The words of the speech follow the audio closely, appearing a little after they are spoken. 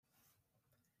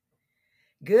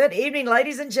Good evening,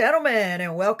 ladies and gentlemen,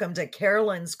 and welcome to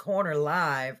Carolyn's Corner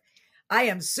Live. I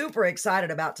am super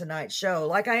excited about tonight's show,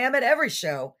 like I am at every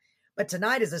show, but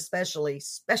tonight is especially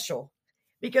special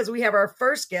because we have our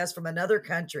first guest from another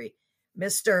country.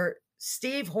 Mr.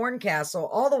 Steve Horncastle,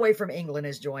 all the way from England,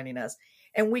 is joining us,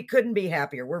 and we couldn't be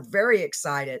happier. We're very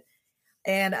excited,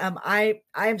 and I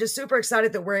am just super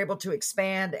excited that we're able to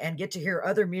expand and get to hear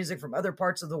other music from other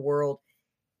parts of the world.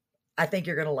 I think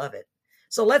you're going to love it.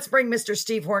 So let's bring Mr.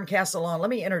 Steve Horncastle on. Let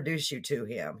me introduce you to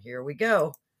him. Here we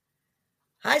go.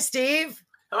 Hi, Steve.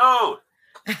 Hello.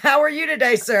 How are you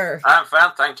today, sir? I'm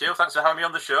fine, thank you. Thanks for having me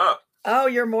on the show. Oh,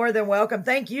 you're more than welcome.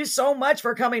 Thank you so much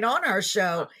for coming on our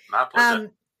show. My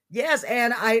pleasure. Yes,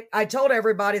 and I told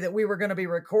everybody that we were going to be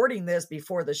recording this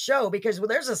before the show because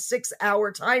there's a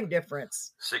 6-hour time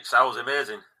difference. 6 hours,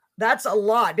 amazing. That's a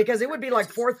lot because it would be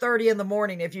like 4:30 in the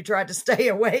morning if you tried to stay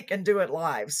awake and do it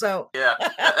live. So yeah,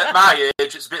 at my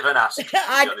age, it's a bit of an ask.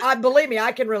 I believe me,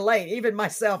 I can relate, even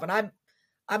myself, and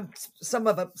I'm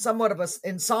somewhat of an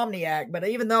insomniac, but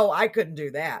even though I couldn't do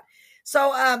that.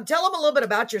 So tell them a little bit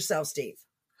about yourself, Steve.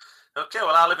 Okay,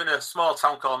 well, I live in a small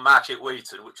town called Market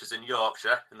Wheaton, which is in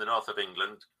Yorkshire, in the north of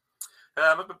England.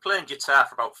 I've been playing guitar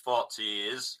for about 40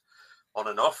 years, on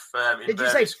and off. Did you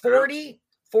say 40?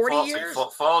 40 years?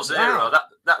 40. Wow.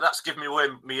 That's giving me away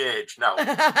my age now.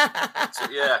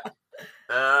 So, yeah.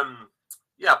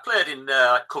 I played in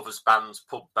covers bands,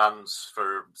 pub bands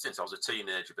since I was a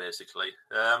teenager, basically.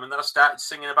 And then I started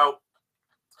singing about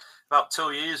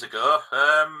 2 years ago.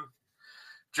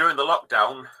 During the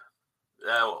lockdown,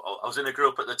 I was in a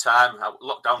group at the time.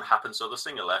 Lockdown happened, so the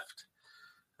singer left.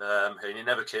 And he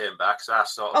never came back, so I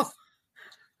sort of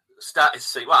started to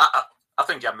sing. Well, I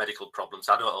think he had medical problems.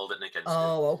 I don't hold it against him.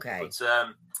 Oh, okay. But, so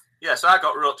I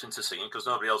got roped into singing because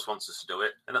nobody else wants us to do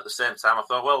it. And at the same time, I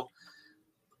thought, well,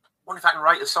 what if I can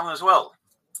write a song as well?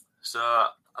 So I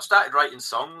started writing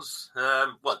songs,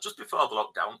 just before the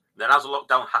lockdown. Then as the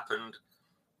lockdown happened,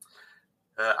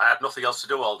 I had nothing else to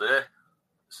do all day.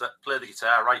 So I play the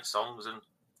guitar, write songs, and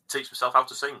teach myself how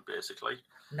to sing, basically.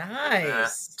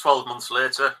 Nice. And, 12 months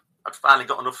later, I'd finally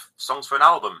got enough songs for an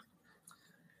album.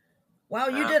 Wow,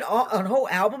 you did a whole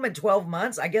album in 12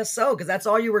 months? I guess so, because that's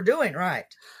all you were doing, right?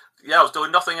 Yeah, I was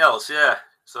doing nothing else, yeah.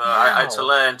 So wow. I had to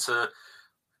learn to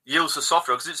use the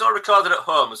software, because it's all recorded at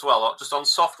home as well, just on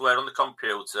software on the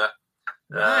computer.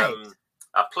 Right.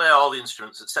 I play all the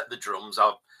instruments except the drums.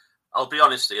 I'll be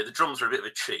honest here, the drums are a bit of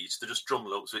a cheat. They're just drum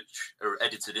loops which are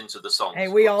edited into the songs. Hey,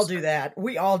 we all do that.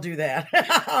 We all do that,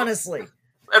 honestly.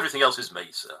 Everything else is me,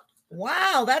 so.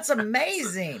 Wow, that's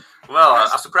amazing. Well,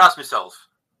 I surprised myself.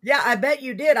 Yeah, I bet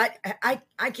you did. I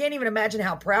can't even imagine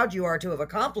how proud you are to have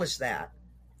accomplished that.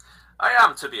 I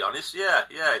am, to be honest. Yeah.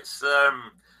 It's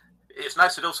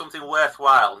nice to do something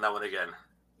worthwhile now and again.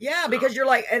 Yeah, because you're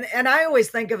like, and I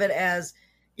always think of it as,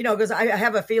 because I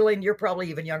have a feeling you're probably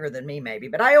even younger than me, maybe,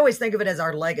 but I always think of it as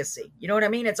our legacy. You know what I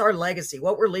mean? It's our legacy,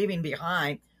 what we're leaving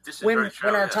behind when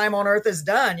our time on earth is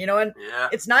done, and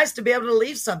it's nice to be able to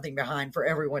leave something behind for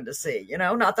everyone to see,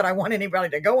 not that I want anybody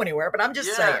to go anywhere, but I'm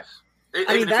just saying.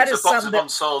 That is something of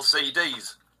unsold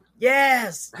CDs.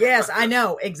 Yes, I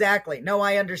know. Exactly. No,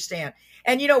 I understand.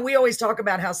 And, we always talk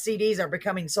about how CDs are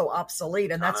becoming so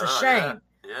obsolete, and that's a shame.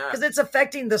 Yeah. Because it's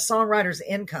affecting the songwriters'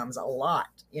 incomes a lot,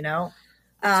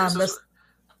 I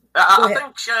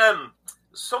think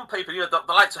some people,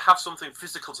 they like to have something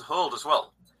physical to hold as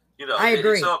well. I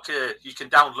agree. It's okay. You can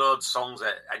download songs,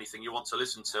 anything you want to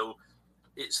listen to.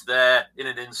 It's there in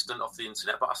an instant off the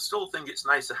internet. But I still think it's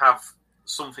nice to have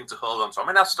something to hold on to. I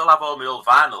mean, I still have all my old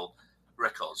vinyl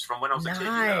records from when I was a kid,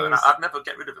 and I'd never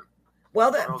get rid of them.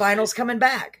 Well, the vinyl's coming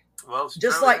back. Well,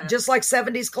 just like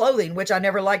 70s clothing, which I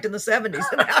never liked in the 70s,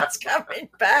 and now it's coming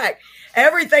back.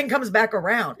 Everything comes back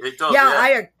around. It does,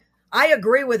 yeah. I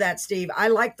agree with that, Steve. I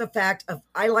like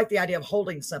the idea of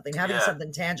holding something, having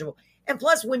something tangible. And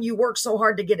plus, when you work so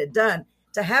hard to get it done,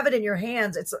 to have it in your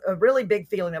hands, it's a really big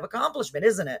feeling of accomplishment,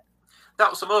 isn't it? That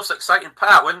was the most exciting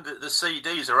part when the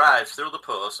CDs arrived through the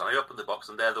post, and I opened the box,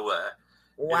 and there they were.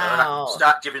 Wow! And I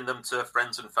start giving them to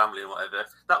friends and family and whatever.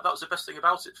 That was the best thing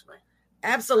about it for me.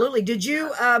 Absolutely. Did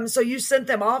you? So you sent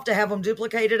them off to have them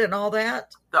duplicated and all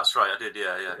that? That's right. I did.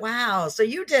 Yeah. Wow. So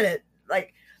you did it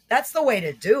like that's the way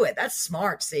to do it. That's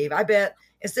smart, Steve. I bet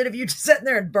instead of you just sitting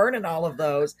there and burning all of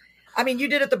those. I mean, you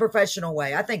did it the professional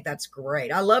way. I think that's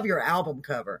great. I love your album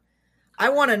cover. I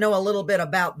want to know a little bit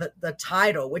about the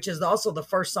title, which is also the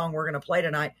first song we're going to play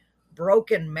tonight,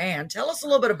 Broken Man. Tell us a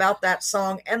little bit about that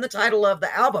song and the title of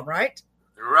the album, right?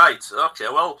 Right. Okay.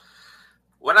 Well,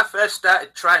 when I first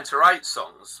started trying to write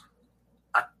songs,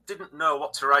 I didn't know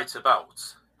what to write about.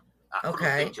 I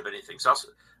couldn't think of anything. So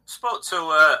spoke to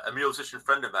a musician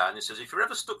friend of mine. He says, if you're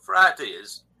ever stuck for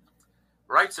ideas,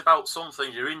 write about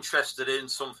something you're interested in,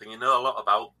 something you know a lot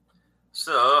about.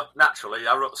 So, naturally,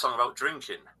 I wrote a song about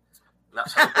drinking. And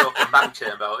that's how Broken Man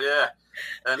came about, yeah.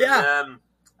 And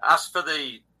as for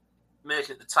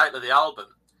making it the title of the album,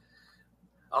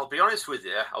 I'll be honest with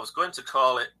you, I was going to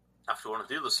call it after one of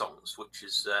the other songs, which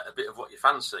is A Bit of What You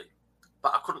Fancy.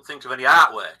 But I couldn't think of any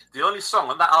artwork. The only song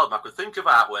on that album I could think of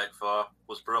artwork for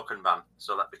was Broken Man.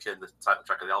 So that became the title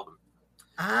track of the album.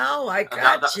 Oh, I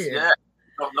got you. Yeah,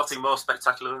 nothing more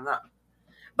spectacular than that.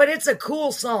 But it's a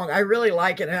cool song. I really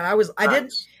like it.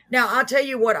 And Now, I'll tell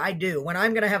you what I do. When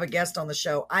I'm going to have a guest on the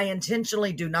show, I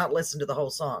intentionally do not listen to the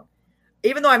whole song.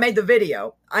 Even though I made the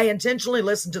video, I intentionally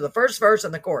listen to the first verse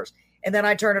and the chorus. And then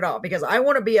I turn it off because I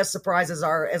want to be as surprised as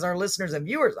our listeners and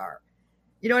viewers are.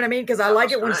 You know what I mean? Because I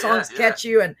like it when songs catch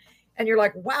you and you're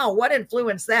like, wow, what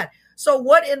influenced that? So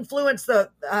what influenced the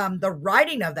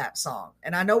writing of that song?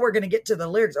 And I know we're going to get to the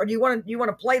lyrics. Or do you want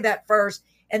to play that first,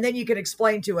 and then you can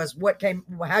explain to us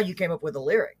how you came up with the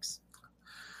lyrics?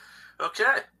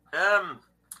 Okay. I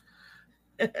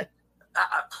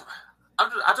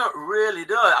don't really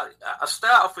know. I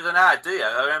start off with an idea.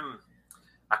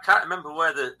 I can't remember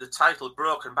where the title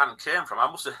Broken Man came from. I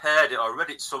must have heard it or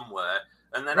read it somewhere,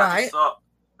 and then I just thought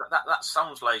that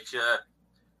sounds like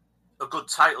a good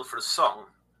title for a song.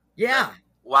 Yeah.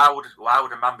 Why would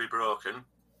a man be broken?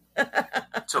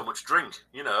 Too much drink,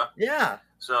 you know. Yeah.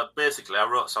 So basically, I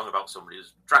wrote a song about somebody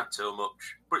who's drank too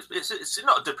much, but it's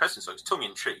not a depressing song. It's tongue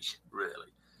in cheek, really.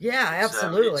 Yeah,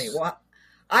 absolutely. Well,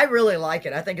 I really like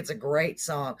it. I think it's a great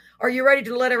song. Are you ready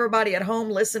to let everybody at home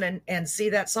listen and see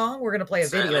that song? We're going to play a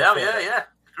video. Yeah.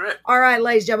 Great. All right,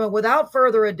 ladies and gentlemen, without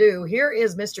further ado, here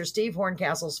is Mr. Steve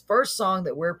Horncastle's first song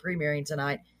that we're premiering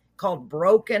tonight, called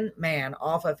Broken Man,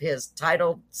 off of his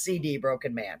titled CD,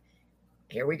 Broken Man.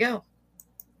 Here we go.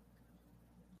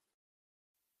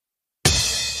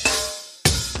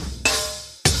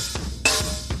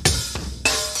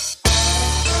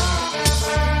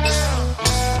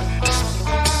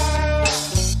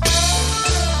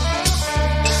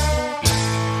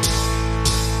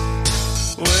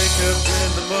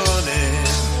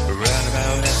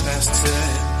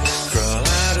 Crawl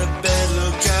out of bed,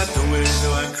 look out the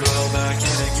window and crawl back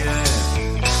in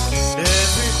again.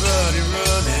 Everybody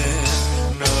running,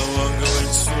 no one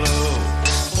going slow.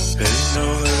 Ain't no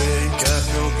hurry, got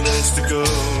no place to go.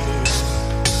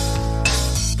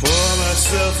 Pour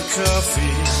myself a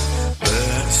coffee,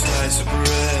 burn a slice of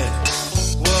bread.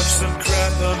 Watch some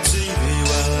crap on TV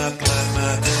while I plan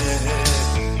my day.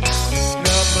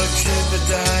 Not much in the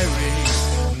diary,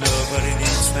 nobody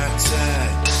needs my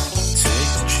time.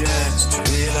 Take the chance to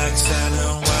relax and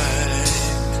unwind.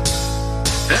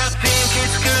 I think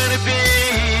it's gonna be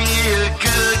a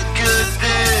good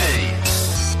day.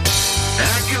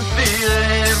 I can feel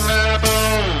it in my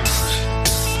bones.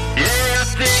 Yeah, I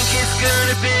think it's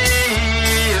gonna be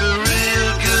a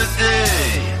real good day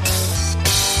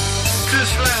to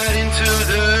slide into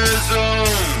the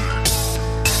zone.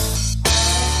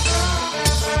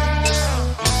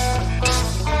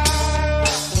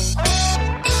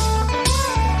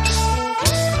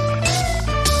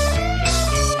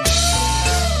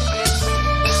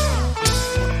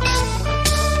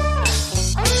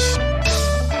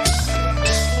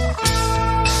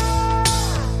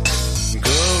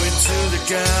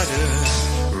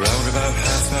 Round about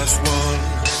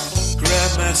 1:30,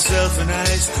 grab myself an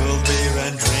ice cold beer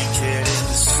and drink it in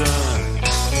the sun.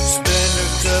 Spend a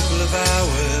couple of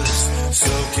hours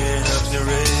soaking up the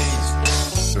rays.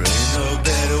 There ain't no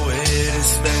better way to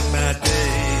spend my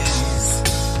days.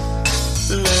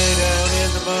 Lay down in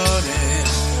the morning,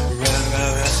 round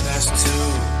about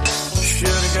 2:30.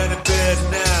 Should've gone to bed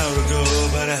an hour ago,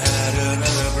 but I had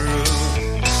another brew.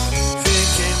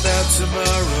 Thinking about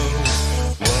tomorrow,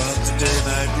 what the day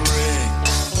might bring,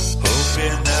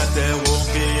 hoping that there won't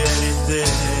be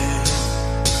anything.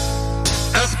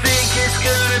 I think it's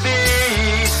gonna be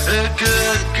a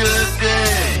good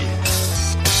day.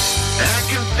 I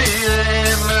can feel it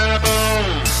in my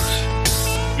bones.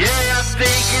 Yeah, I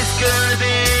think it's gonna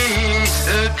be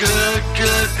a good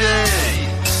day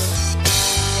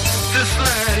to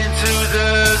slide into the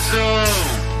zone.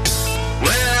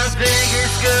 Well, I think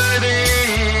it's gonna be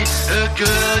a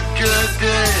good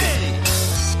day.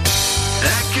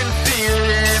 I can feel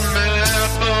it in my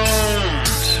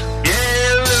bones.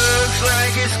 Yeah, it looks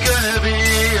like it's gonna be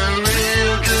a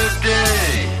real good day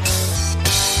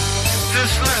to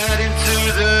slide into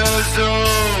the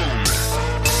zone.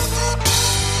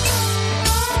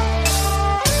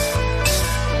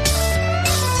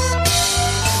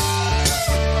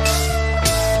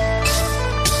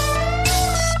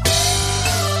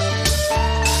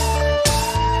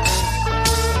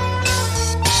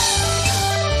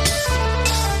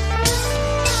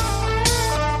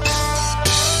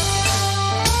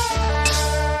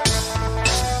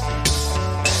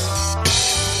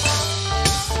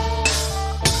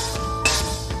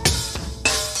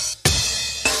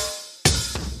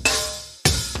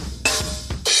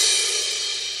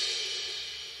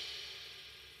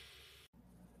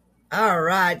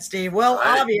 right, Steve. Well,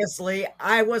 Right. obviously,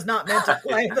 I was not meant to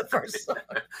play the first song.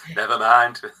 Never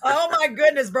mind. Oh my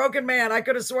goodness, Broken Man. I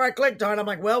could have swore I clicked on it. I'm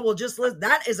like, well, we'll just listen.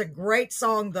 That is a great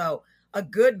song, though. A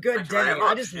good Thank you day. very I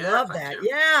much. just Yeah, love thank that. you.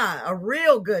 Yeah, a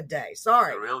real good day.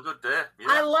 Sorry. A real good day. Yeah.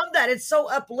 I love that. It's so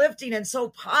uplifting and so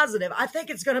positive. I think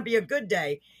it's going to be a good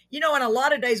day. You know, on a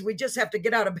lot of days, we just have to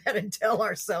get out of bed and tell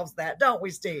ourselves that, don't we,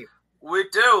 Steve? We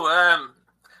do.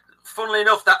 Funnily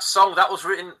enough, that song that was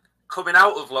written coming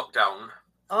out of lockdown.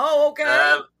 Oh,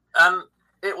 okay. And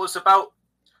it was about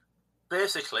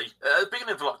basically at the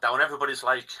beginning of lockdown, everybody's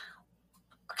like,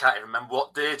 I can't even remember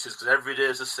what day it is because every day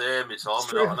is the same. It's all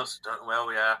monotonous. Don't know where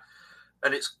we are.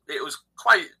 And it was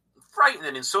quite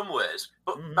frightening in some ways.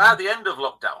 But by the end of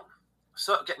lockdown, I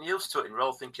started getting used to it and we're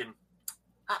all thinking,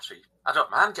 actually, I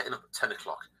don't mind getting up at 10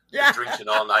 o'clock and drinking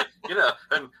all night, you know,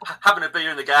 and having a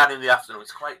beer in the garden in the afternoon.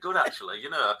 It's quite good, actually, you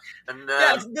know. And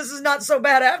this is not so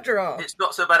bad after all. It's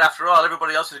not so bad after all.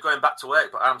 Everybody else is going back to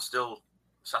work, but I'm still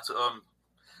sat at home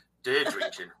day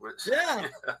drinking.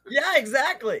 Yeah,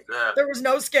 exactly. Yeah. There was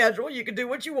no schedule. You could do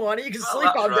what you wanted. You could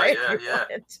sleep all day if you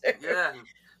wanted to.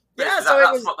 Yeah. So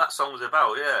that's what that song was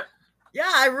about. Yeah,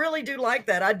 I really do like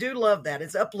that. I do love that.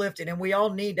 It's uplifting, and we all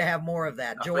need to have more of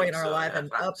that joy in our life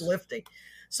and uplifting.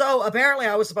 So apparently,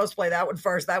 I was supposed to play that one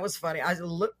first. That was funny.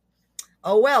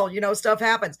 Oh well, you know, stuff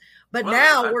happens. But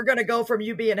now we're going to go from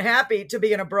you being happy to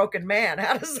being a broken man.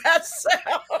 How does that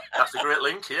sound? That's a great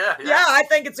link. Yeah, I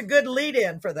think it's a good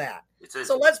lead-in for that. It is.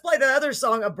 So let's play the other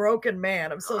song, A Broken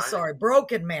Man. I'm so sorry.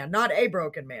 Broken Man, not A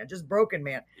Broken Man, just Broken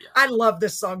Man. Yeah. I love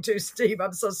this song too, Steve.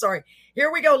 I'm so sorry. Here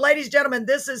we go, ladies and gentlemen.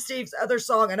 This is Steve's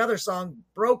another song,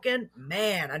 Broken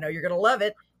Man. I know you're going to love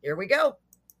it. Here we go.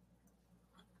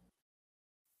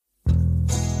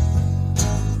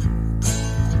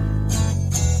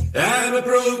 I'm a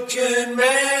broken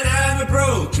man, I'm a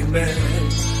broken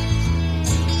man.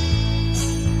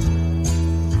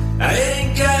 I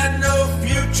ain't got no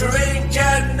future, ain't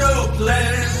got no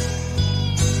plan.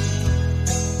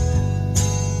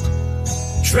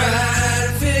 Try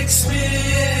to fix me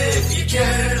if you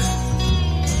can.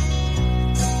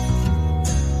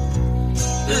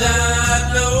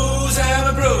 Lord knows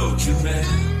I'm a broken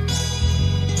man.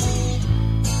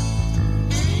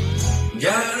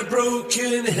 Got a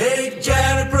broken head,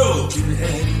 got a broken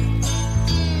head.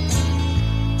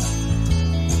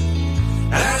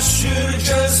 I should have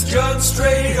just gone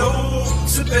straight home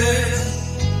to bed.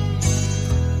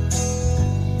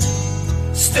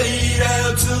 Stayed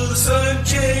out till the sun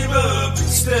came up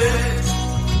instead.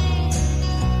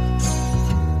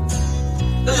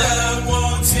 I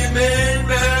want him in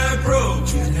my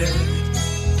broken head.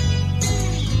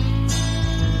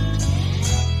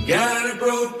 Got a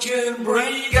broken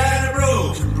brain, got a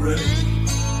broken brain.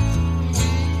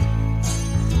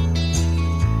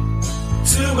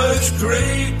 Too much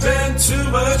grape and too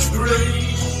much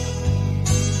grain.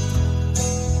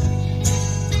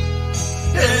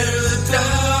 And the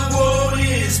dark won't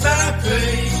ease my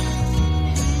pain.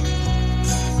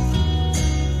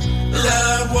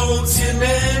 Love wants him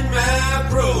in my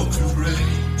broken brain.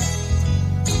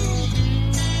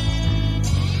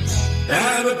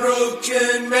 I'm a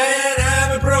broken man,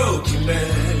 I'm a broken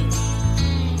man.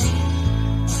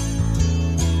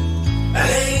 I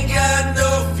ain't got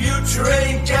no future,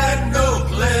 ain't got no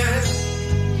plan.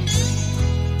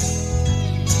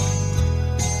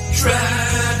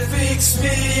 Try to fix me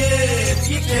if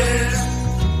you can.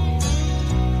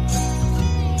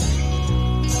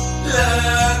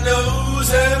 Lord knows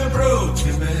I'm a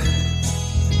broken man.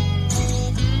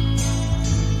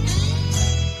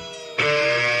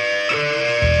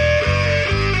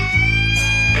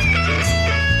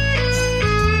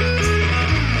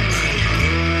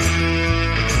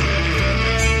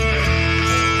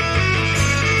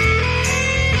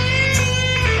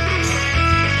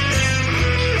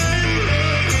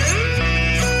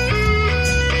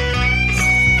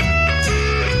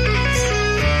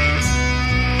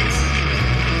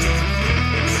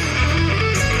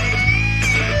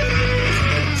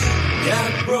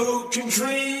 Broken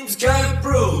dreams, got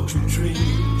broken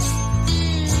dreams.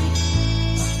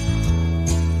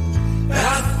 I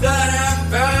thought I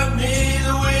found me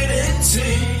the winning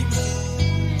team.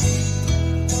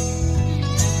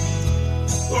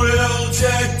 Well,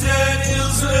 Jack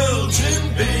Daniels, little Jim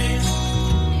Beam.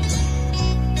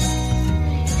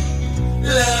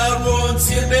 Lord wants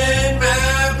him in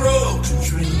my broken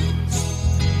dreams.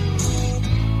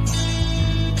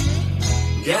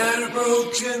 Got a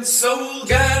broken soul,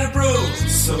 got a broken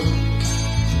soul.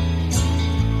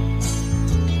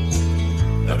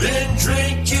 I've been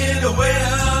drinking away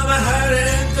all my heart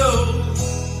and gold.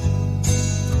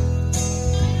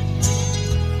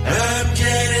 I'm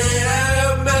getting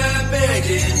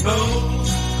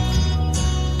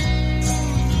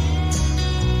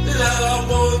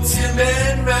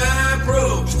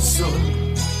sun.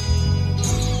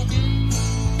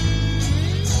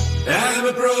 I'm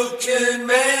a broken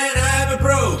man, I'm a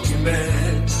broken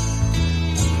man.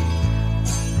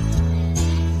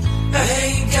 I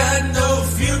ain't got no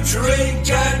future, ain't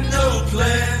got no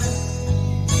plan.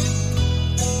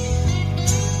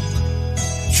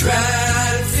 Try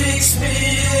to fix me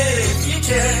if you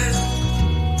can.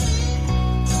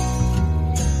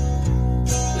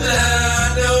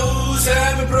 Lord knows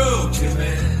I'm a broken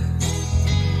man.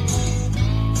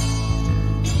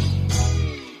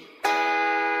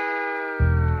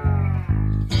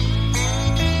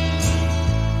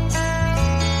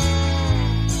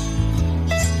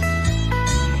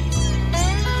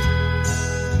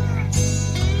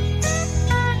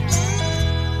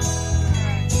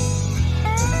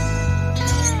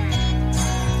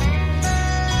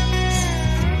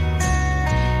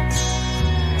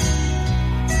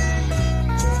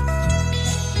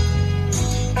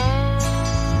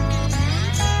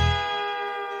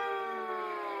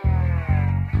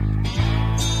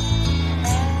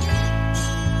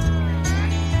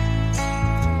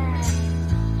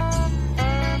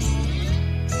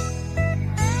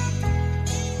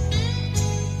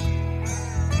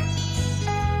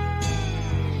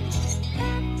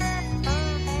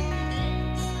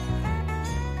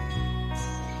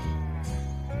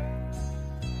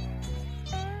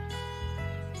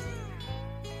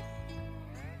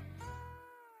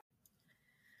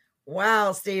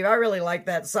 Wow, Steve, I really like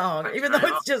that song. Thanks Even though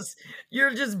very it's just,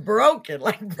 you're just broken,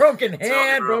 like broken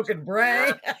hand, broken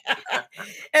brain. Yeah.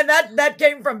 And that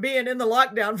came from being in the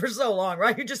lockdown for so long,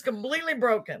 right? You're just completely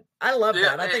broken. I love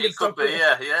that. I think it it's so could be. cool.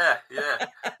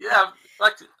 Yeah.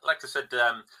 Like I said,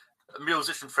 a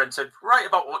musician friend said, write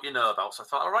about what you know about. So I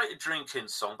thought, I'll write a drinking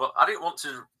song, but I didn't want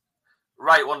to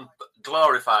write one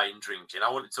glorifying drinking. I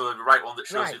wanted to write one that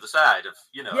shows you the side of,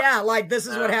 Yeah, like this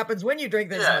is what happens when you drink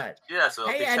this much. Yeah, so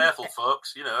be careful,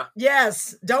 folks,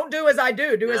 Yes, don't do as I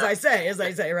do, as I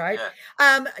say, right?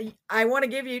 Yeah. I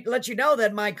want to let you know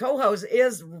that my co-host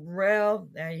is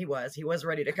he was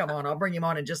ready to come on. I'll bring him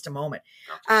on in just a moment.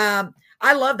 I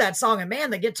love that song, and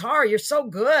man, the guitar, you're so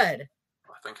good.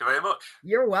 Thank you very much.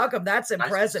 You're welcome. That's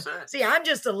impressive. Nice. See, I'm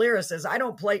just a lyricist. I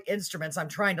don't play instruments. I'm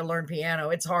trying to learn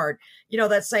piano. It's hard.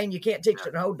 That saying, you can't teach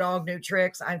an old dog new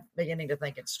tricks. I'm beginning to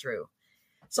think it's true.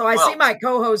 So I see my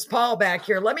co-host Paul back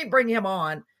here. Let me bring him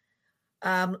on.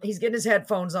 He's getting his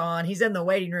headphones on. He's in the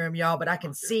waiting room, y'all, but I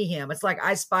can see him. It's like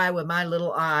I spy with my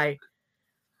little eye.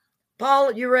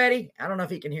 Paul, you ready? I don't know if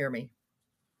he can hear me.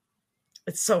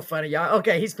 It's so funny, y'all.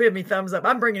 Okay, he's giving me thumbs up.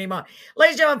 I'm bringing him on.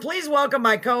 Ladies and gentlemen, please welcome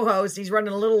my co-host. He's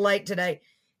running a little late today.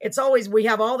 We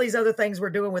have all these other things we're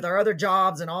doing with our other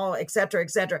jobs and all, et cetera, et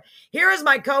cetera. Here is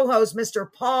my co-host,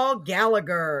 Mr. Paul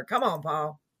Gallagher. Come on,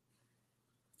 Paul.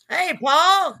 Hey,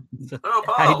 Paul. Hello,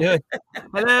 Paul. How you doing?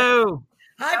 Hello.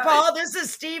 Hi, Paul. This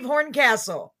is Steve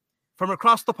Horncastle. From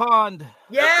across the pond.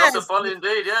 Yes. Across the pond,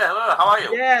 indeed. Yeah, hello. How are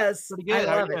you? Yes. Pretty good.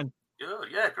 I love it.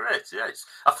 Yeah, great. Yeah,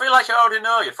 I feel like I already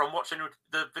know you from watching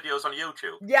the videos on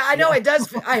YouTube. Yeah, I know it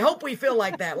does. I hope we feel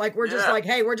like that. Like we're just like,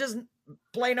 hey, we're just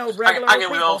plain old regular hanging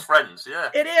people. with old friends.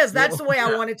 Yeah, it is. That's the way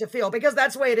I want it to feel, because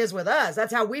that's the way it is with us.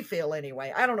 That's how we feel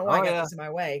anyway. I don't know why I got this in my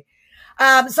way.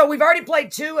 So we've already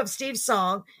played 2 of Steve's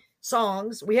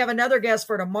songs. We have another guest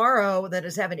for tomorrow that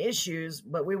is having issues,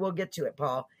 but we will get to it,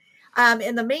 Paul.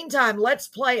 In the meantime, let's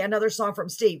play another song from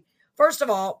Steve. First of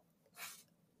all,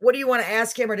 what do you want to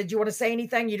ask him, or did you want to say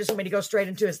anything? You just want me to go straight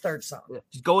into his third song?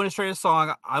 Just go into straight to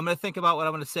song. I'm going to think about what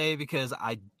I'm going to say because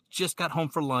I just got home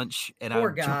for lunch. And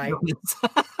Poor guy.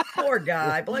 Poor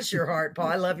guy. Bless your heart, Paul.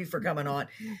 I love you for coming on.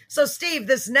 So, Steve,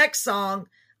 this next song,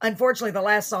 unfortunately, the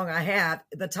last song I have,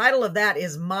 the title of that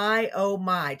is My Oh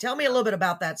My. Tell me a little bit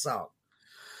about that song.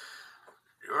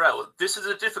 Right. Well, this is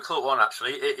a difficult one,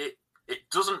 actually. It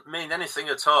doesn't mean anything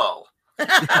at all.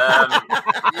 I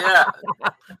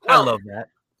love that.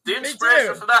 The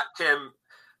inspiration for that came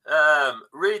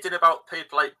reading about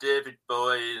people like David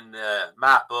Bowie and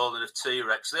Mark Bolan of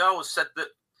T-Rex. They always said that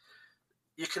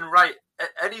you can write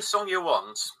any song you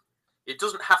want. It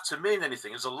doesn't have to mean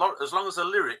anything. As long as the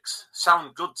lyrics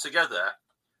sound good together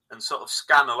and sort of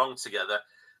scan along together,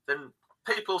 then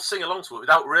people sing along to it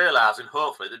without realising,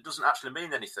 hopefully, that it doesn't actually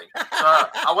mean anything. So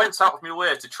I went out of my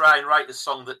way to try and write a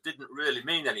song that didn't really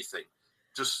mean anything.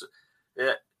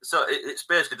 So it's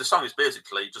basically, the song is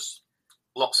basically just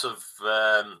lots of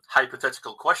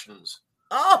hypothetical questions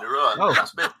in a row. Oh.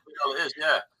 That's basically all it is,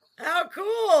 yeah. How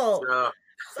cool.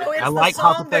 So it's like the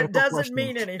song that hypothetical doesn't questions.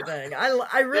 mean anything.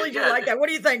 I really do like that. What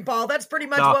do you think, Paul? That's pretty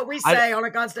much what we say on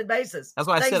a constant basis. That's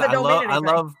why I Things said that don't mean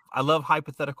anything. I love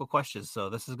hypothetical questions. So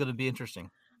this is going to be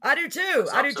interesting. I do too.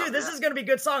 This is going to be a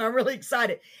good song. I'm really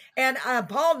excited. And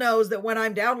Paul knows that when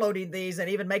I'm downloading these and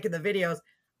even making the videos,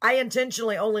 I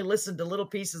intentionally only listen to little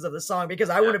pieces of the song because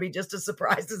I want to be just as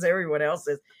surprised as everyone else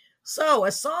is. So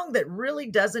a song that really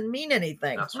doesn't mean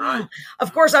anything. That's right.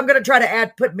 Of course, I'm going to try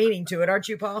to put meaning to it. Aren't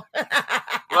you, Paul?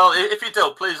 Well, if you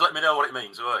do, please let me know what it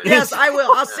means. Right? Yes, I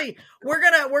will. I'll see. We're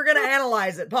gonna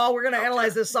analyze it, Paul. We're gonna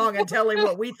analyze this song and tell him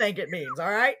what we think it means. All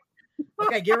right.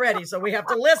 Okay, get ready. So we have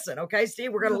to listen. Okay,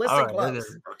 Steve, we're gonna listen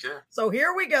close. Okay. So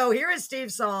here we go. Here is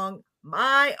Steve's song,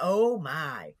 "My Oh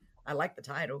My." I like the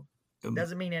title. It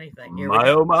doesn't mean anything. Here my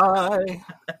oh my.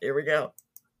 Here we go.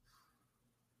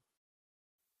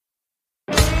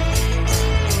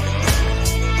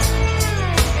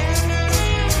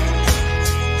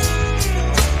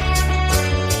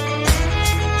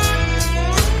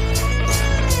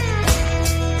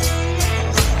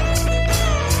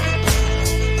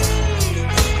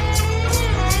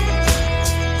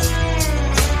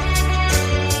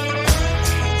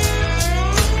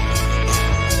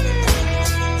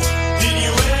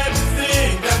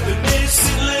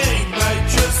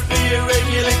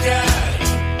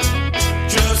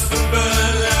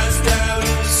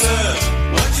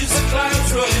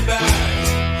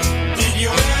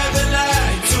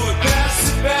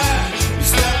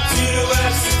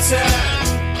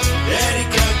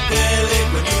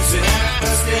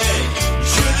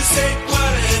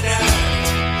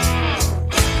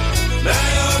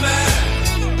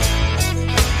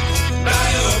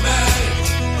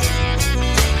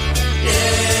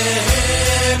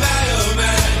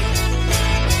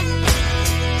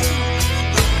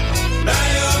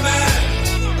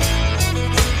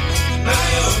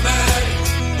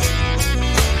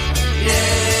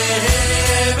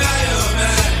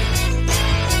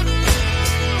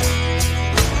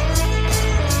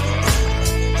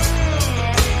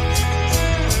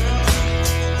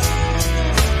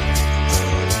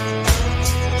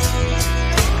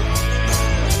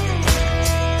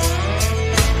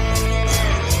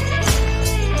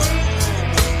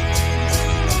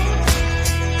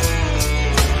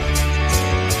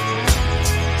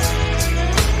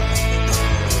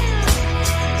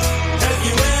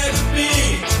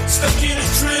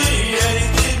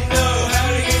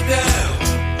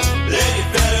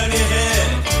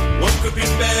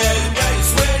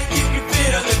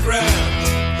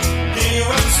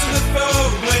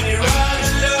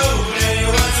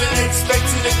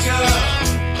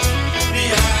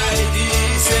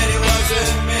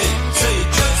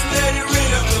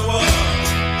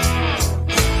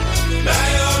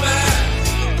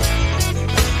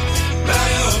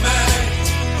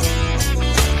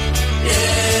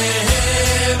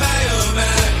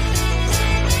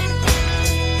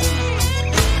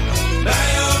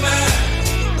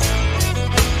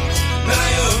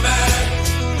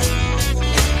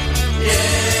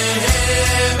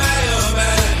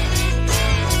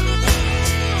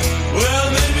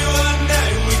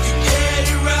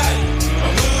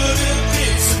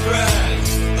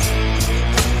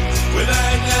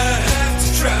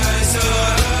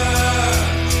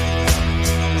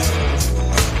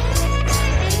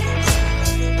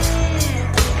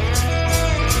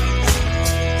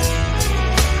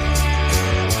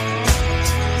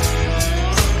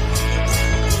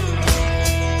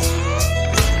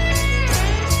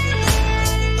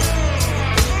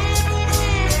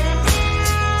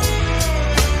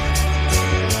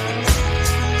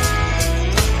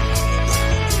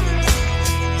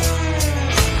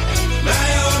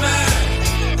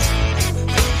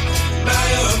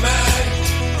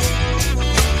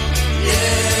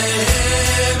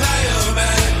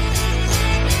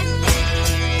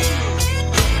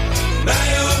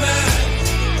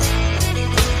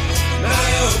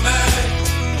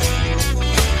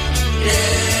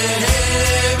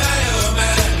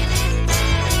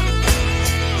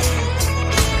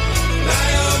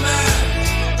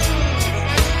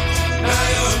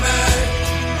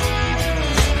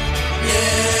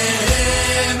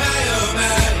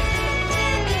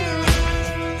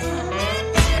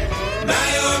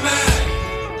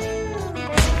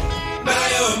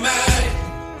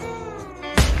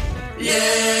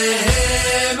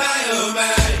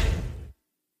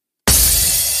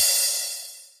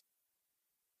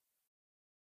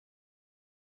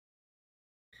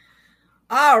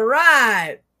 All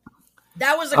right.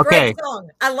 That was a great song.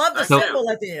 I love the cymbal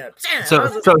at the end.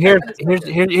 So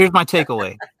here's my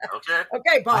takeaway.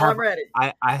 Okay, Paul, I'm ready.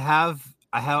 I have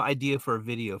idea for a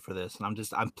video for this, and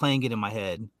I'm playing it in my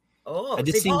head. Oh,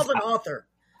 Paul's an author.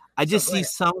 I just see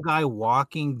some guy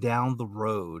walking down the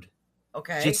road.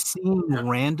 Okay. Just seeing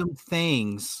random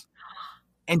things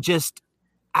and just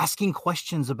asking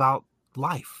questions about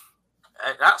life.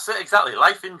 That's it, exactly.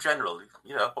 Life in general,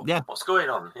 what's going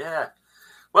on? Yeah.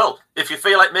 Well, if you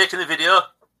feel like making the video,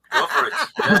 go for it.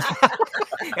 Yeah.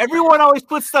 Everyone always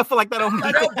puts stuff like that on me.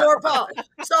 I know, poor Paul.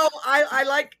 So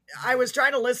I was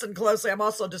trying to listen closely. I'm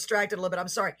also distracted a little bit. I'm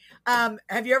sorry.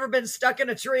 Have you ever been stuck in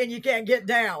a tree and you can't get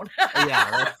down?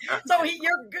 Yeah. So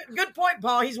you're good point,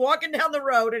 Paul. He's walking down the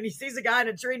road and he sees a guy in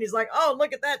a tree and he's like, oh,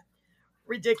 look at that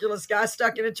ridiculous guy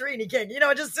stuck in a tree and he can't,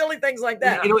 just silly things like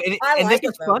that. And this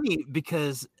is funny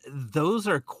because those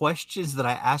are questions that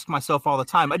I ask myself all the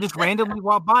time. I just randomly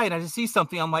walk by and I just see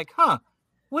something. I'm like,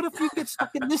 what if you get stuck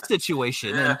in this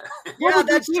situation? And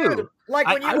that's true. Like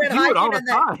when you went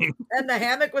hiking and the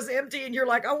hammock was empty and you're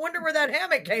like, I wonder where that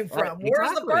hammock came from. Exactly.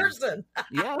 Where's the person?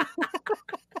 Yeah.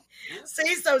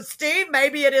 See, so Steve,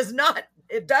 maybe it is not,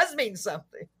 it does mean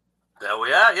something. There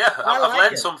we are. Yeah, I've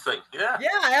learned something. Yeah.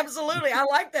 Yeah, absolutely. I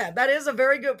like that. That is a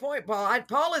very good point, Paul.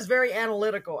 Paul is very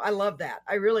analytical. I love that.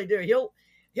 I really do.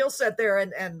 He'll sit there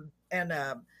and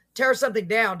tear something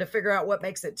down to figure out what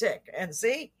makes it tick. And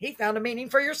see, he found a meaning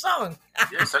for your song.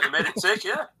 Yeah, so you made it tick.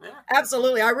 Yeah.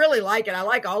 Absolutely. I really like it. I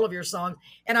like all of your songs,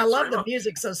 and I love the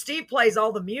music. So Steve plays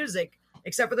all the music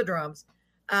except for the drums.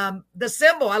 The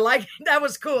cymbal, I like. That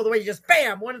was cool. The way you just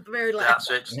bam, one at the very last.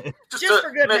 That's it. Just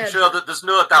for good make sure that there's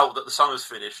no doubt that the song is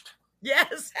finished.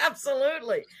 Yes,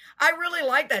 absolutely. I really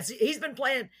like that. See, he's been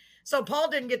playing. So Paul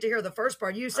didn't get to hear the first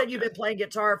part. You said you've been playing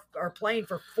guitar or playing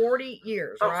for 40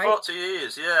 years, right? 40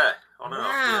 years, yeah.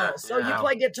 Wow. So you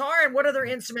play guitar, and what other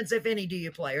instruments, if any, do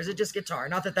you play? Or is it just guitar?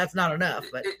 Not that that's not enough.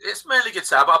 But it's mainly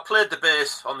guitar, but I played the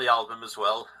bass on the album as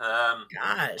well.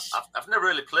 Gosh. I've never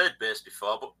really played bass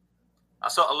before, but I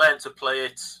sort of learned to play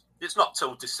it. It's not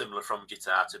too dissimilar from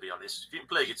guitar, to be honest. If you can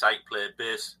play guitar, you can play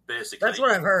bass, basically. That's what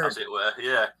I've heard. As it were,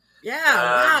 yeah.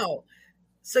 Yeah, wow.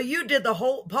 So you did the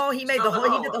whole, Paul, he did the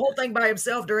whole thing by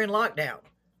himself during lockdown.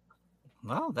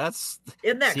 Well,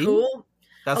 isn't that cool?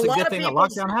 That's a good thing that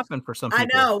lockdown happened for some people.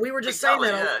 I know. We were just saying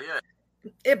that.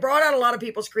 Yeah. It brought out a lot of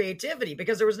people's creativity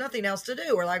because there was nothing else to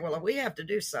do. We're like, well, we have to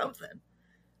do something.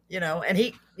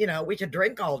 And we could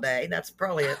drink all day. That's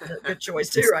probably a good choice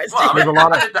too, right? Well, there's a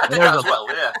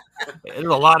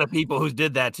lot of people who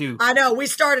did that too. I know. We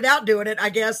started out doing it. I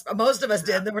guess most of us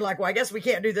did. And then we're like, well, I guess we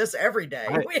can't do this every day.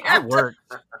 I worked.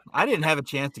 I didn't have a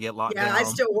chance to get locked down. Yeah, I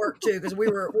still work too because we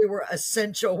were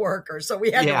essential workers, so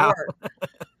we had to work.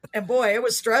 And boy, it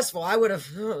was stressful. I would have,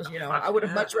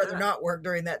 much rather not work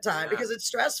during that time because it's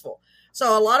stressful.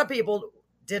 So a lot of people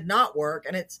did not work,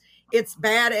 and it's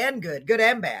bad and good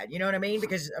and bad. You know what I mean?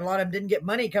 Because a lot of them didn't get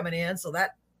money coming in. So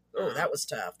that was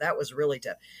tough. That was really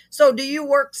tough. So do you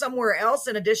work somewhere else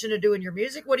in addition to doing your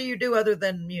music? What do you do other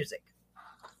than music?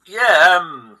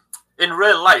 Yeah. In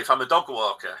real life, I'm a dog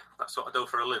walker. That's what I do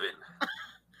for a living.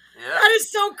 Yeah. That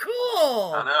is so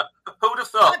cool. I know. Who would have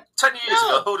thought? 10 years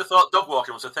ago, who would have thought dog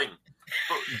walking was a thing?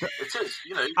 But it is.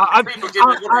 People give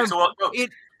me money to walk dogs.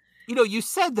 You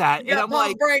said that, and I'm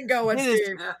like, brain going,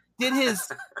 Steve.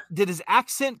 Did his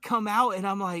accent come out? And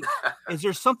I'm like, is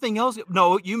there something else?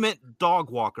 No, you meant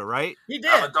dog walker, right? He did.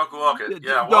 I'm a dog walker.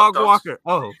 Yeah, dog walker.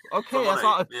 Oh, okay. That's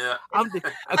all. Yeah.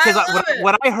 Because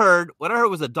what I heard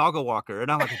was a dogga walker,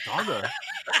 and I'm like, a dogga?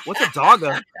 What's a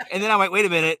dogga? And then I'm like, wait a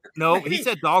minute. No, he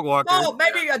said dog walker. Oh,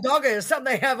 maybe a dogga is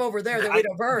something they have over there that we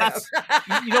don't heard of.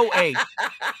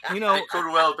 It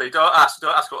could well be. Don't ask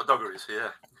what a dogger is.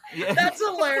 Yeah. That's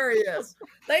hilarious.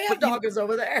 They have doggas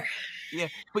over there. Yeah,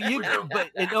 but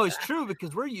it's true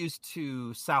because we're used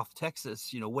to South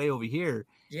Texas, way over here.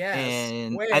 Yes.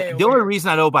 And the only reason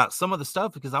I know about some of the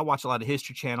stuff because I watch a lot of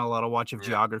History Channel, a lot of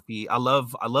geography. I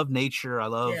love nature. I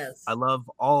love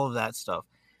all of that stuff.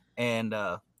 And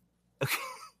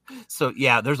so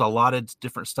there's a lot of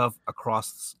different stuff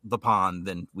across the pond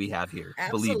than we have here.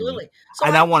 Absolutely. Believe me. So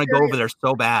and I want to go over there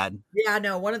so bad. Yeah, I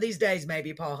know. One of these days,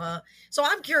 maybe, Paul. Huh? So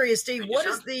I'm curious, Steve. What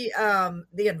is the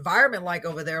environment like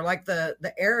over there? Like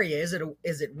the area? Is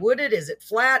it wooded? Is it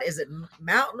flat? Is it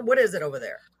mountain? What is it over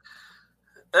there?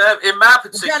 In my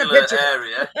particular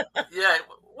area,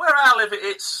 where I live,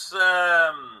 it's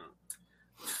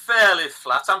fairly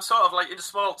flat. I'm sort of like in a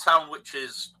small town which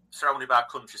is surrounded by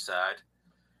countryside.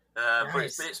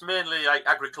 Nice. But it's mainly like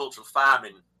agricultural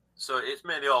farming, so it's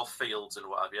mainly all fields and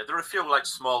what have you. There are a few like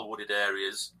small wooded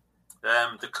areas.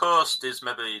 The coast is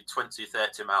maybe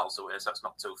 20-30 miles away, so that's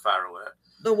not too far away.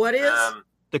 The what is?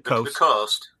 The coast. The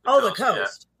coast. The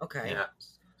coast. Yeah. Okay. Yeah.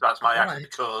 That's my accent,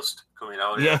 the coast coming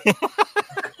out. Yeah.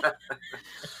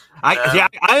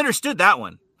 I understood that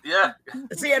one. Yeah.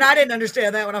 See, and I didn't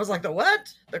understand that one. I was like, the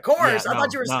what? The chorus. I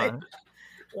thought you were saying.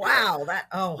 Wow.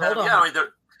 Hold on. Yeah, I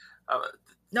mean,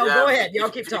 No, go ahead. Y'all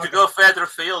keep talking. If you go further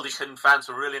afield, you can find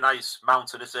some really nice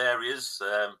mountainous areas,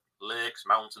 lakes,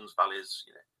 mountains, valleys.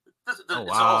 You know,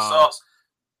 it's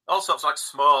all sorts like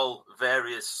small,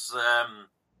 various.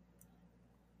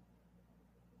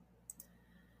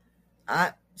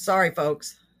 Sorry,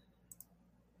 folks.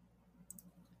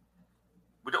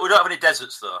 We don't have any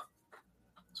deserts, though.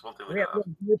 That's one thing we don't have.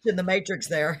 In the Matrix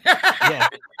there. Yeah.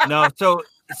 No.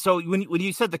 So when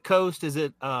you said the coast, is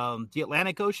it the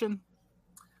Atlantic Ocean?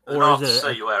 The North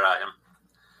Sea, where I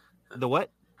am. The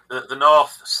what? The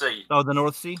North Sea. Oh, the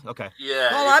North Sea? Okay.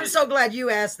 Yeah. Well, I'm so glad you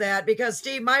asked that because,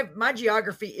 Steve, my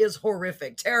geography is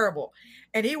horrific, terrible.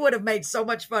 And he would have made so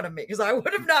much fun of me because I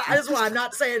would have not. That's why I'm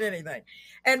not saying anything.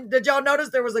 And did y'all notice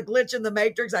there was a glitch in the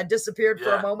Matrix? I disappeared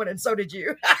for a moment, and so did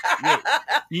you. Yeah.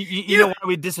 You know why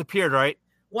we disappeared, right?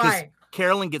 Why?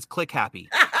 Carolyn gets click happy.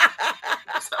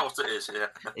 Is that what it is? Yeah.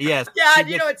 Yes. Yeah,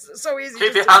 it's so easy.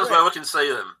 Keep your hands where we can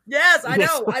see them. Yes, I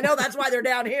know. I know. That's why they're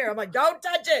down here. I'm like, don't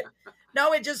touch it.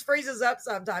 No, it just freezes up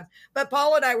sometimes. But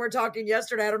Paul and I were talking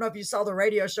yesterday. I don't know if you saw the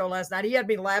radio show last night. He had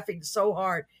me laughing so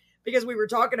hard because we were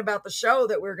talking about the show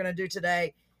that we were going to do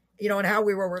today, you know, and how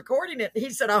we were recording it. He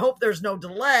said, I hope there's no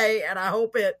delay and I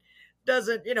hope it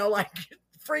doesn't, you know, like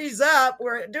freeze up.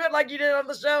 We're do it like you did on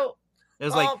the show. It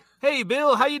was like, hey,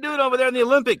 Bill, how you doing over there in the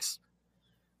Olympics?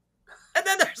 And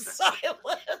then there's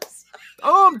silence.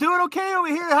 Oh, I'm doing okay over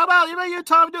here. How about your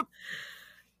time to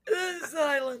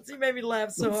silence? He made me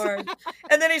laugh so hard.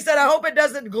 And then he said, I hope it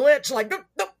doesn't glitch like doop,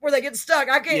 doop, where they get stuck.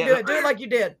 I can't do it. Do it like you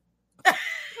did.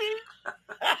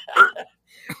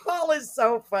 Paul is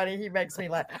so funny. He makes me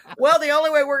laugh. Well, the only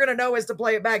way we're going to know is to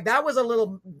play it back. That was a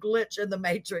little glitch in the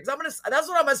Matrix. That's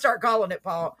what I'm going to start calling it,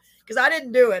 Paul. Because I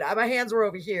didn't do it. My hands were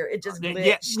over here. It just glitched.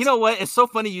 Yeah, you know what? It's so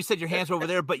funny you said your hands were over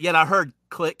there, but yet I heard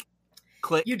click.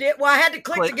 Click. You did? Well, I had to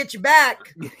click to get you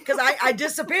back because I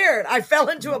disappeared. I fell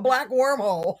into a black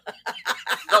wormhole.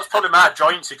 That's probably my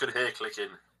joints you could hear clicking.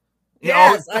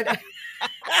 Yes.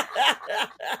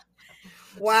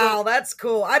 Wow, that's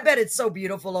cool. I bet it's so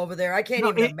beautiful over there. I can't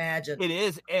even imagine. It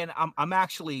is, and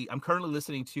I'm currently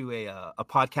listening to a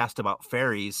podcast about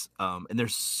fairies. And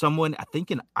there's someone I think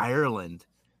in Ireland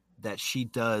that she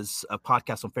does a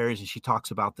podcast on fairies, and she talks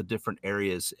about the different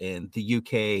areas in the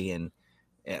UK and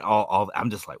all. I'm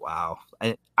just like, wow.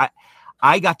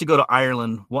 I got to go to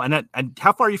Ireland. Well, and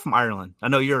how far are you from Ireland? I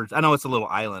know it's a little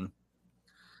island.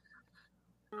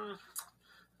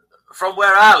 From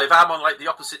where I live, I'm on like the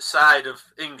opposite side of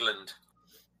England.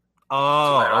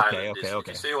 Oh, okay.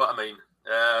 You see what I mean?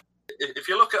 If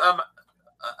you look at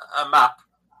a map,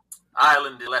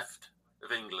 Ireland is left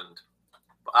of England,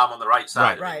 but I'm on the right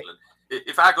side of England.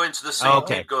 If I go into the sea and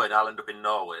keep going, I'll end up in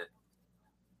Norway.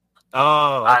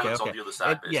 Oh, Ireland's on the other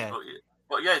side, basically.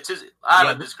 But yeah, it is.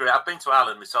 Ireland is great. I've been to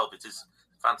Ireland myself. It is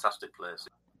a fantastic place.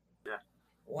 Yeah.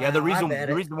 Wow, yeah, the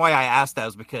reason why I asked that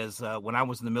was because when I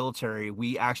was in the military,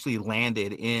 we actually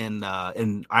landed in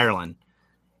Ireland,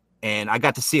 and I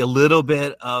got to see a little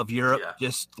bit of Europe,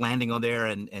 just landing on there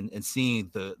and seeing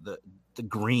the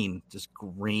green, just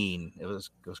green. It was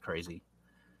crazy.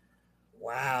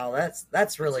 Wow,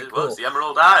 that's really cool. It's the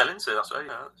Emerald Isle, isn't it? That's right.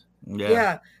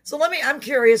 Yeah. So I'm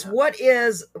curious, what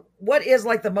is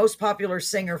like the most popular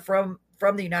singer from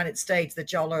the United States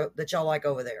that y'all like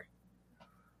over there?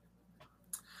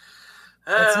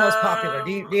 That's most popular.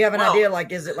 Do you have an idea?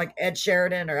 Like, is it like Ed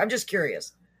Sheridan, or I'm just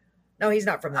curious? No, he's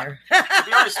not from there. To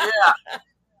be honest,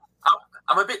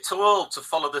 I'm a bit too old to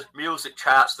follow the music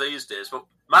charts these days. But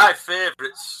my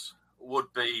favourites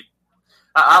would be.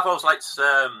 I've always liked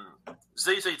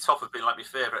ZZ Top. Have been like my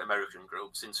favourite American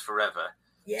group since forever.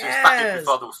 Yes. Since back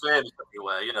before they were famous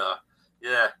everywhere, you know.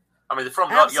 Yeah. I mean, they're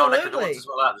from your neck of the woods as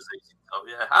well, aren't they, ZZ Top?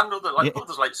 Yeah. And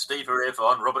others like Stevie Ray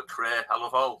Vaughan, Robert Cray. I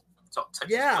love all top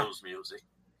Texas blues music.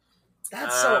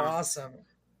 That's so awesome.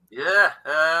 Yeah.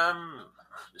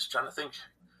 Just trying to think.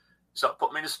 So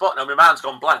put me in the spot now. My mind's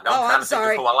gone blank now. I'm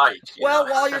sorry. Think of who I like. Well,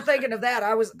 while you're thinking of that,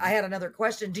 I had another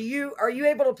question. Are you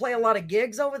able to play a lot of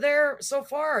gigs over there so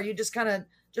far? Or are you just kind of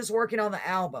working on the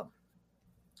album?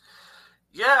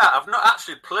 Yeah, I've not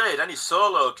actually played any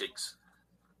solo gigs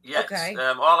yet. Okay.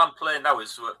 All I'm playing now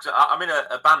is I'm in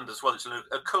a band as well. It's an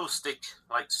acoustic,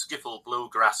 like skiffle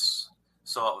bluegrass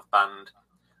sort of band.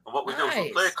 And what we do is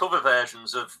we play cover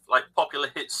versions of like popular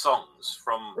hit songs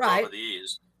from over the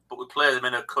years, but we play them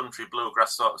in a country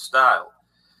bluegrass sort of style.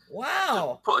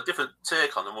 Wow! To put a different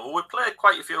take on them. Well, we played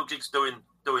quite a few gigs doing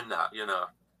that, you know.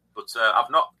 But I've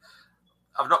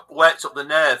not worked up the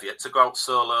nerve yet to go out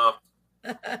solo.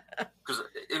 Because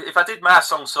if I did my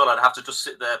song solo, I'd have to just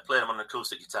sit there play them on an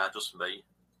acoustic guitar, just me.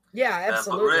 Yeah,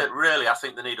 absolutely. But really, I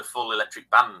think they need a full electric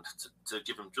band to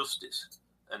give them justice.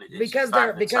 and because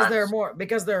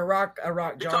they're a rock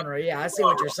genre. Yeah, I see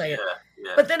what you're saying.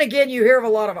 Yeah. But then again, you hear of a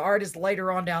lot of artists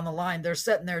later on down the line. They're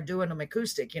sitting there doing them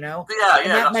acoustic, and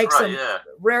that makes them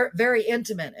very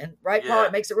intimate. And Paul,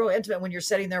 it makes it real intimate when you're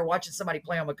sitting there watching somebody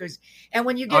play on acoustic. And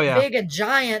when you get big and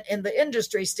giant in the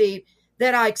industry, Steve,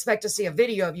 then I expect to see a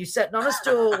video of you sitting on a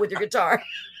stool with your guitar.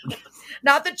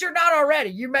 Not that you're not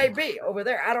already. You may be over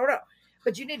there. I don't know.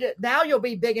 But you need to, now you'll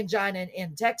be big and giant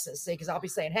in Texas, see, because I'll be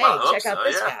saying, hey, check out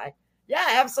this guy. Yeah,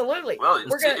 absolutely. Well,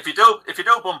 if you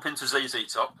don't bump into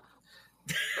ZZ Top,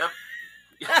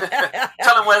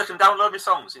 tell them where they can download my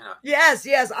songs,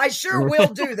 Yes, I sure will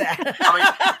do that. I mean,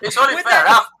 it's only fair.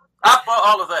 I've bought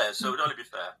all of theirs, so it would only be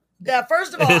fair. Yeah,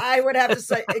 first of all, I would have to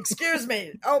say, excuse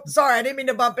me. Oh, sorry, I didn't mean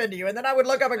to bump into you. And then I would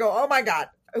look up and go, oh my God,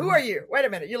 who are you? Wait a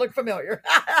minute, you look familiar.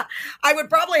 I would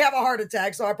probably have a heart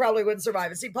attack, so I probably wouldn't survive.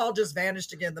 And see, Paul just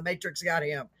vanished again. The Matrix got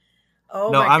him.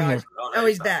 Oh my gosh. Oh,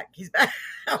 he's back. He's back.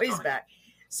 Oh, he's back.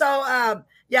 So,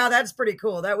 yeah, that's pretty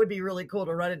cool. That would be really cool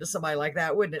to run into somebody like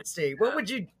that, wouldn't it, Steve? What would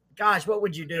you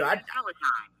do?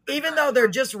 Even though they're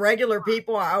just regular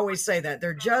people, I always say that.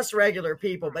 They're just regular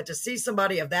people. But to see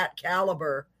somebody of that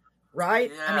caliber,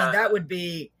 right? Yeah. I mean, that would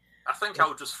be... I think I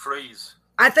would just freeze.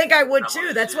 I think I would,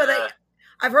 too. That's why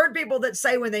I've heard people that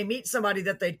say when they meet somebody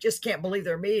that they just can't believe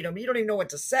they're meeting them. You don't even know what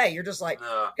to say. You're just like...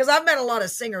 Because I've met a lot of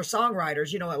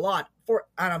singer-songwriters, a lot. And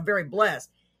I'm very blessed.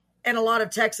 And a lot of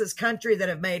Texas country that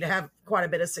have quite a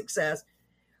bit of success.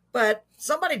 But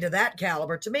somebody to that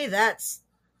caliber, to me, that's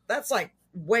like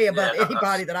way above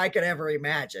anybody that I could ever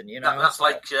imagine, That's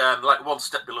like one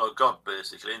step below God,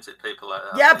 basically, isn't it? People like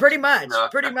that. Yeah, pretty much.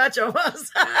 Pretty much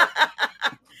almost.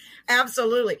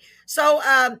 Absolutely. So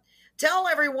tell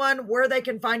everyone where they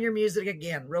can find your music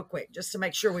again, real quick, just to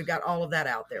make sure we've got all of that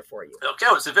out there for you. Okay,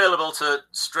 well, it's available to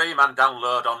stream and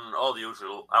download on all the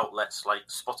usual outlets like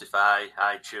Spotify,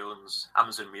 iTunes,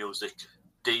 Amazon Music,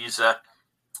 Deezer,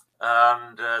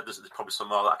 and there's probably some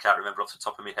more that I can't remember off the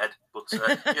top of my head. But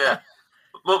yeah,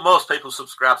 most people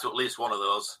subscribe to at least one of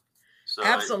those. So,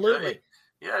 absolutely.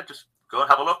 Just go and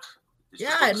have a look.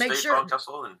 And make sure.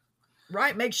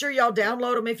 Right. Make sure y'all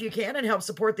download them if you can and help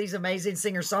support these amazing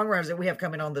singer-songwriters that we have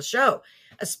coming on the show,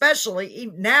 especially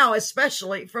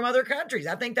from other countries.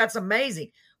 I think that's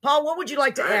amazing. Paul, what would you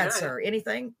like to add, sir?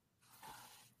 Anything?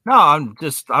 No,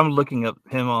 I'm looking up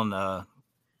him on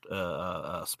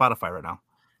Spotify right now.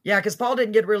 Yeah, because Paul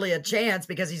didn't get really a chance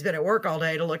because he's been at work all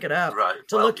day to look it up,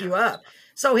 look you up.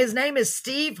 So his name is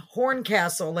Steve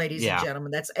Horncastle, ladies and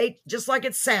gentlemen. That's just like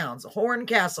it sounds,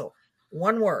 Horncastle.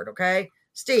 One word, okay?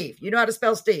 Steve, you know how to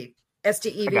spell Steve.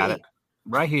 Steve. I got it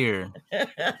right here.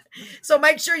 So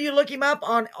make sure you look him up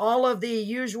on all of the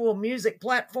usual music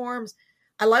platforms.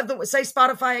 I love say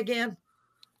Spotify again.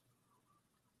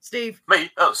 Steve. Me?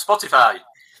 Oh, Spotify.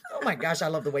 Oh my gosh, I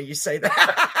love the way you say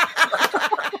that.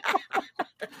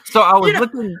 So I was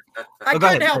looking. I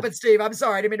couldn't help it, Steve. I'm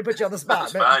sorry. I didn't mean to put you on the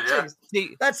spot. But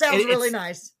See, that sounds really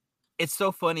nice. It's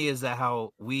so funny is that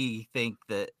how we think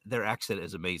that their accent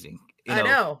is amazing. I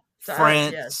know.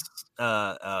 France,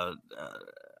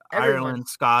 Ireland,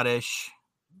 Scottish,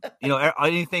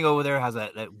 anything over there has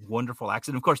that wonderful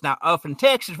accent. Of course, now up in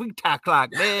Texas, we talk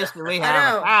like this, and we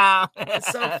have.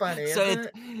 It's so funny. So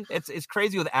it's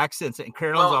crazy with accents. And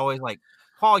Carolyn's always like,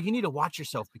 Paul, you need to watch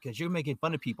yourself because you're making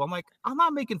fun of people. I'm like, I'm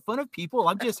not making fun of people.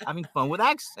 I'm just having fun with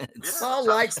accents. Paul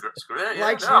likes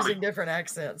using different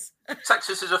accents.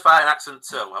 Texas is a fine accent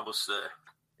too, I must say.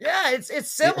 Yeah,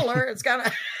 it's similar. It's kind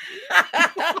of.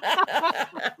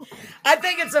 I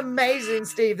think it's amazing,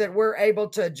 Steve, that we're able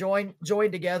to join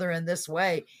together in this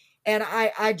way, and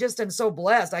I just am so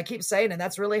blessed. I keep saying, and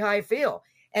that's really how I feel.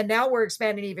 And now we're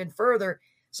expanding even further.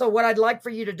 So what I'd like for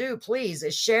you to do, please,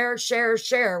 is share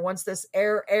once this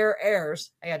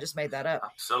airs. Hey, I just made that up.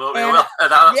 Absolutely. And,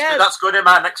 that's going in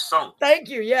my next song. Thank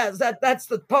you. Yes, that's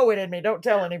the poet in me. Don't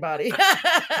tell anybody.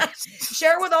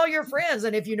 Share with all your friends.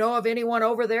 And if you know of anyone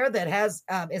over there that has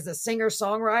is a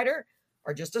singer-songwriter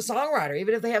or just a songwriter,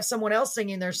 even if they have someone else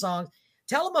singing their songs,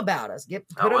 tell them about us.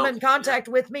 Put them in contact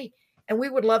with me, and we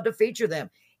would love to feature them.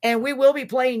 And we will be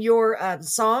playing your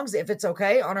songs, if it's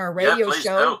okay, on our radio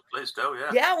show. Please do,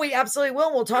 yeah. Yeah, we absolutely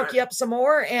will. We'll talk you up some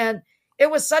more. And it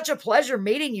was such a pleasure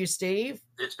meeting you, Steve.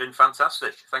 It's been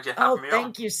fantastic. Thank you for having me on.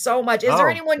 Thank you so much. Is there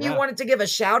anyone you wanted to give a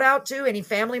shout out to? Any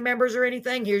family members or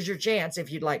anything? Here's your chance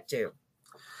if you'd like to.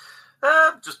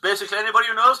 Just basically anybody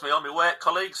who knows me, all my work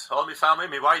colleagues, all my family,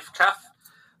 my wife, Kath,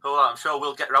 who I'm sure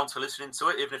we'll get around to listening to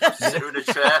it, even if she sits in a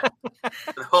chair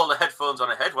and hold the headphones on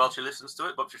her head while she listens to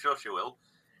it, but I'm sure she will.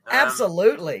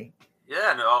 Absolutely.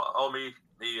 Yeah, and all the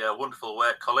wonderful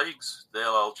work colleagues, they'll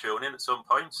all tune in at some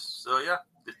point. So, yeah,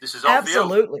 this is all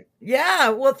absolutely. Yeah.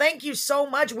 Well, thank you so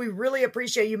much. We really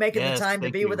appreciate you making the time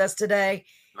to be with us today.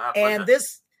 And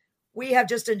we have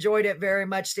just enjoyed it very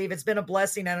much, Steve. It's been a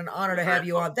blessing and an honor to have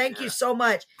you on. Thank you so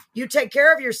much. You take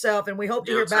care of yourself, and we hope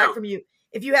to hear back from you.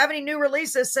 If you have any new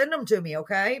releases, send them to me,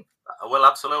 okay? Well,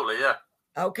 absolutely, yeah.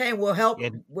 Okay, we'll help.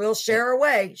 We'll share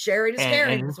away. Sharing is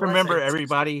caring. And just remember,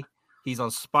 everybody, he's on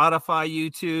Spotify,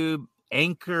 YouTube,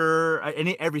 Anchor,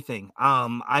 everything.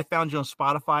 I found you on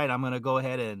Spotify, and I'm going to go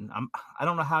ahead and I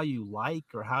don't know how you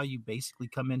or how you basically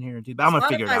come in here and do, but I'm going to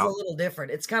figure it out. Spotify's a little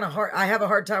different. It's kind of hard. I have a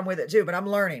hard time with it too, but I'm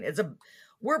learning.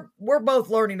 We're both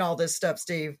learning all this stuff,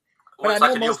 Steve. Well, it's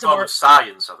like a new form of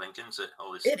science, I think, isn't it?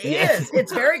 All this. It is.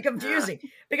 It's very confusing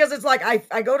because it's like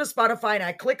I go to Spotify and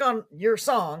I click on your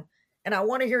song and I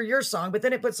want to hear your song, but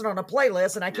then it puts it on a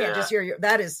playlist and I can't just hear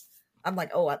I'm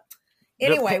like,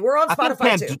 anyway, we're on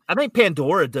Spotify too. I think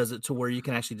Pandora does it to where you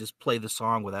can actually just play the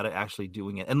song without it actually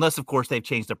doing it. Unless, of course, they've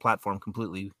changed their platform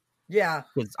completely. Yeah.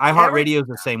 Because iHeartRadio is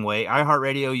the same way.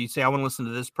 iHeartRadio, you say, I want to listen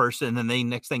to this person. And then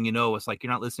next thing you know, it's like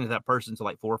you're not listening to that person until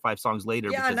like 4 or 5 songs later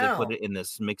because they put it in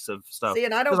this mix of stuff. See,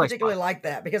 and I don't particularly like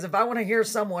that because if I want to hear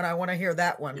someone, I want to hear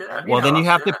that one. Yeah. Well, then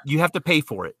you have to pay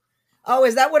for it. Oh,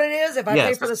 is that what it is? If I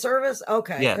pay for the service?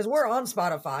 Okay. Because we're on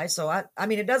Spotify. So I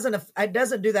mean, it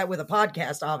doesn't do that with a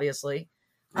podcast, obviously.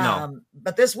 No.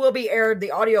 But this will be aired.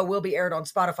 The audio will be aired on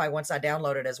Spotify once I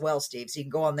download it as well, Steve. So you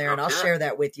can go on there and I'll share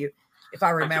that with you. If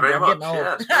I remember, I'm getting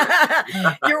old.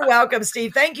 Yes. You're welcome,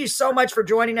 Steve. Thank you so much for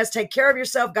joining us. Take care of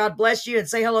yourself. God bless you, and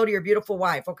say hello to your beautiful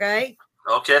wife. Okay.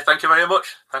 Okay. Thank you very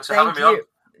much. Thanks for having me on.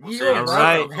 You're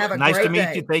welcome. Have a nice great to meet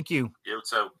day. you. Thank you. You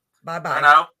too. Bye-bye. Bye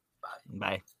now.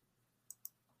 Bye.